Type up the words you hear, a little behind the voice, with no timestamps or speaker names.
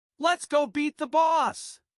Let's go beat the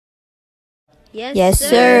boss! Yes,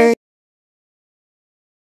 sir.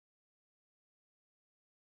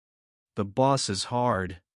 The boss is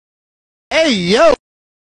hard. Hey, yo!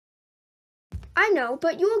 I know,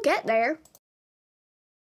 but you'll get there.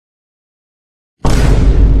 Good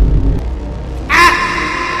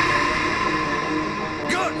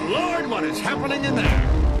Lord, what is happening in there?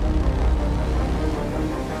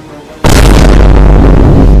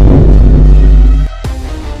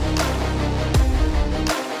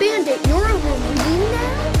 Bandit, you're a Marine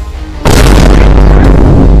now?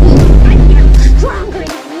 I am stronger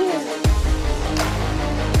than you.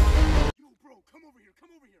 Yo, bro, come over here.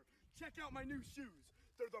 Check out my new shoes.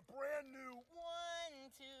 They're the brand new 1,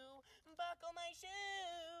 2, buckle my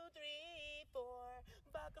shoe. 3, 4,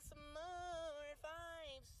 buckle some more. 5,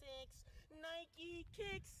 6, Nike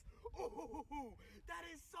kicks. Ooh, that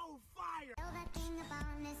is so fire. Feel the king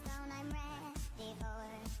upon his throne, I'm ready for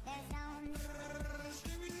their stone.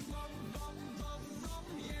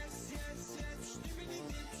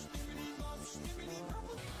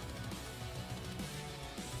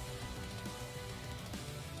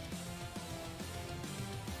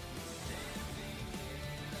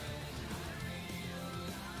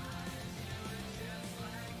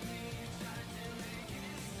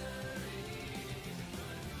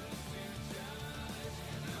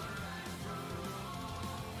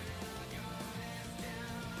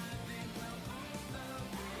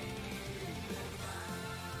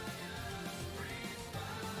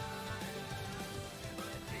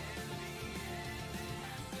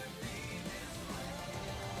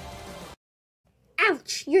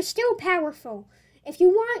 Ouch, you're still powerful. If you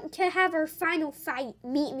want to have our final fight,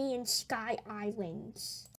 meet me in Sky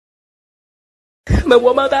Islands. Me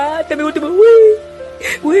voy a matar, este es mi último. ¡Wii!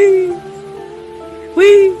 ¡Wii!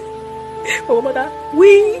 ¡Wii! Me voy a matar.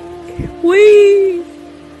 ¡Wii! ¡Wii!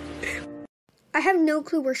 I have no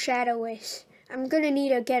clue where Shadow is. I'm gonna need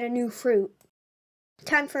to get a new fruit.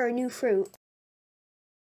 Time for a new fruit.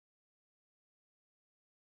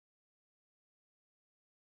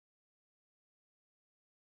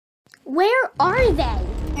 Where are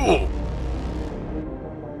they?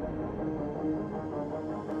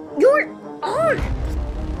 Your arm!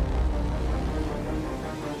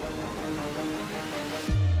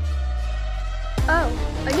 Oh,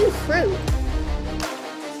 a new fruit.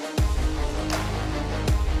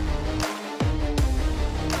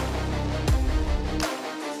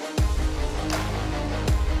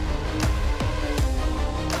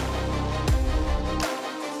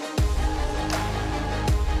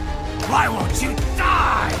 Why won't you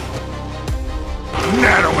die?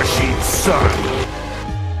 Nano Machine, son!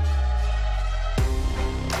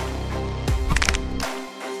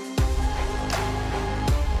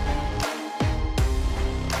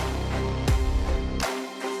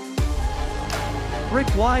 Rick,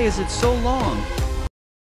 why is it so long?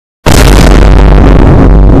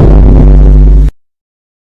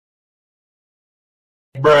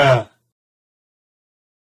 Bruh.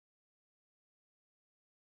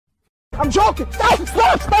 I'm joking. Stop!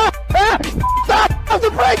 Stop! Stop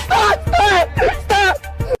the brake! Stop!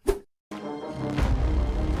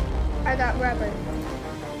 I got rubber.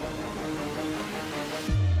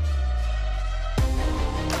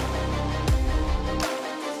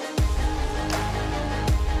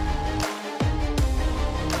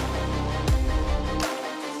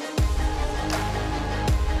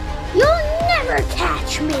 You'll never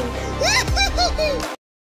catch me!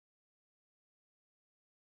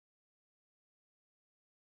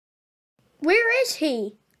 Where is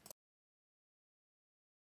he?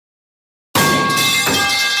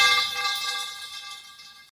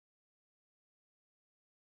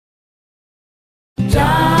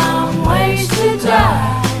 Time wasted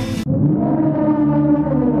time.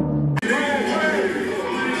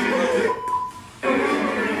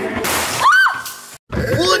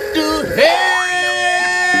 What the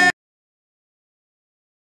hell?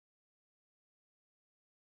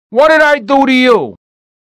 What did I do to you?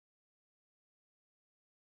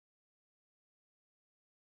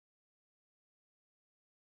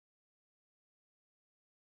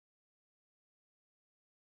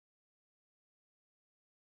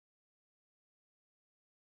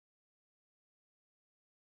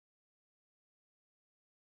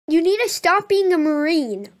 You need to stop being a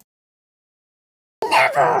Marine.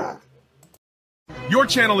 Never! Your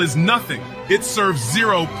channel is nothing. It serves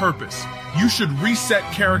zero purpose. You should reset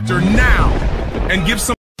character now and give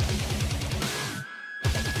some.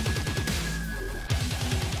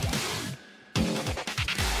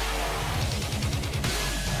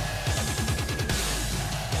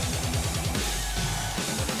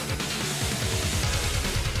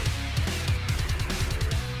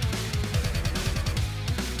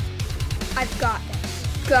 I've got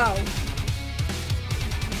this. Go.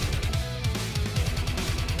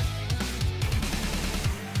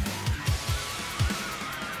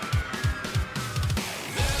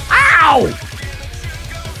 Ow!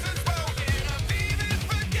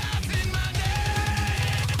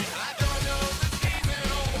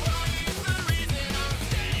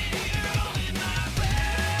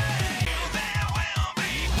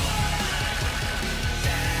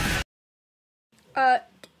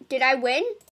 Did I win?